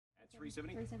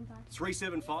370? 375.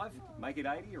 375. Make it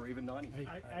 80 or even 90?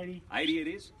 80. 80 it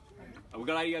is. We've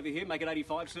got 80 over here. Make it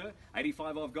 85, sir.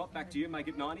 85 I've got. Back to you. Make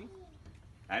it 90.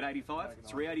 At 85.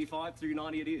 385.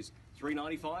 390 it is.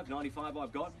 395. 95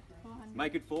 I've got. 400.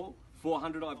 Make it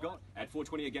 400 I've got. At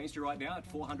 420 against you right now. At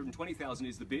 420,000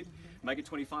 is the bid. Make it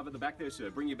 25 at the back there,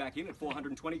 sir. Bring you back in at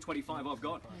 420. 25 I've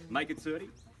got. Make it 30.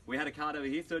 We had a card over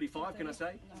here. 35, can I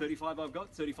say? 35 I've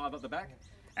got. 35 up the back.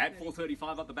 At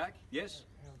 435 up the back. Yes?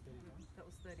 That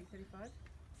was 30, 35?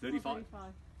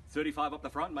 35. 35 up the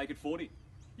front. Make it 40.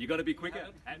 You got to be quicker.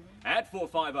 At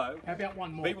 450. How about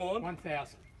one more? Be warned.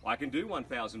 1,000. I can do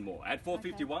 1,000 more. At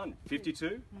 451.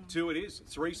 52. 2 it is.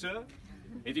 3, sir.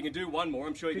 If you can do one more,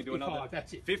 I'm sure you can do 55, another.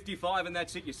 that's it. 55 and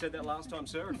that's it. You said that last time,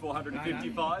 sir, at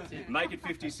 455. No, Make it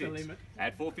 56. limit.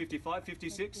 At 455,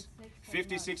 56.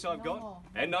 56 I've got.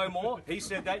 And no more. He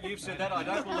said that, you've said that, I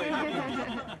don't believe you.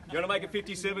 You want to make it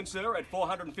 57, sir? At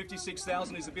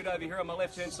 456,000 is a bid over here on my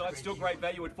left-hand side. Still great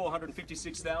value at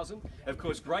 456,000. Of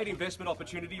course, great investment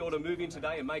opportunity. You ought to move in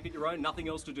today and make it your own. Nothing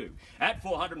else to do. At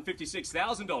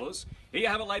 $456,000. Here you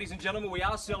have it, ladies and gentlemen. We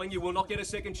are selling. You will not get a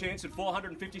second chance at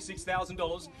 $456,000.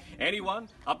 Anyone?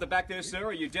 Up the back there, sir,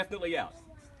 are you definitely out?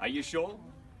 Are you sure?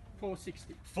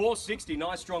 460. 460,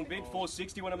 nice strong bid.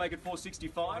 460, want to make it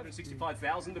 465?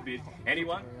 65,000 the bid.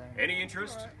 Anyone? Any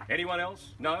interest? Anyone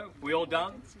else? No? We all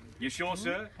done? You sure,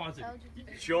 sir? Positive.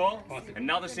 Sure?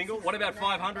 Another single? What about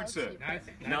 500, sir?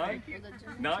 No?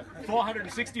 No?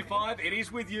 465, it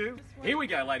is with you. Here we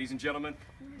go, ladies and gentlemen.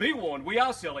 Be warned, we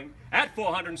are selling at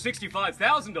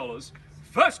 $465,000.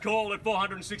 First call at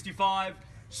 465.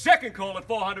 Second call at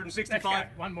 465.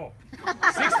 One more.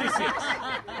 66.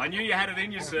 I knew you had it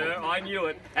in you, sir. I knew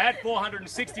it. Add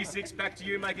 466 back to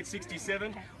you, make it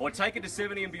 67, or take it to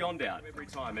 70 and beyond out every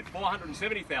time. At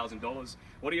 $470,000,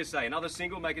 what do you say? Another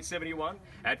single, make it 71.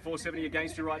 At 470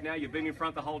 against you right now. You've been in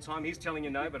front the whole time. He's telling you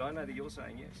no, but I know that you're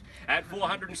saying yes. At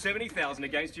 470,000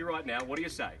 against you right now. What do you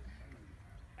say?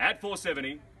 At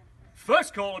 470.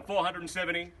 First call at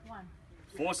 470.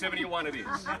 471 it is.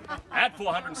 At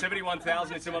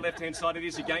 471,000, it's on my left-hand side. It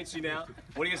is against you now.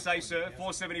 What do you say, sir?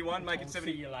 471, make it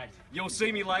 70. See you later. You'll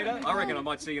see me later? I reckon I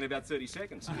might see you in about 30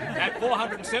 seconds. At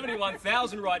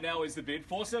 471,000 right now is the bid.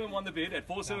 471 the bid. At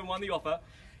 471 the offer.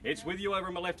 It's with you over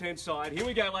on my left-hand side. Here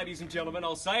we go, ladies and gentlemen.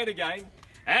 I'll say it again.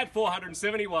 At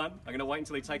 471, I'm going to wait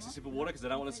until he takes a sip of water because I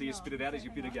don't want to see you spit it out as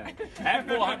you bid again. At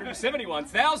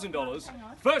 $471,000,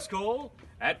 first call.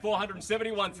 At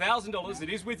 $471,000, it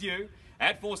is with you.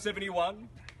 At 471,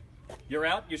 you're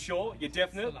out, you're sure, you're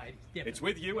definite? It's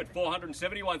with you at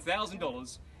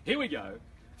 $471,000. Here we go.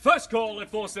 First call at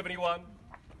 471.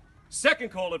 Second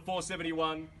call at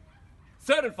 471.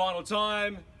 Third and final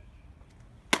time.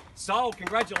 Sold,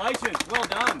 congratulations, well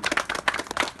done.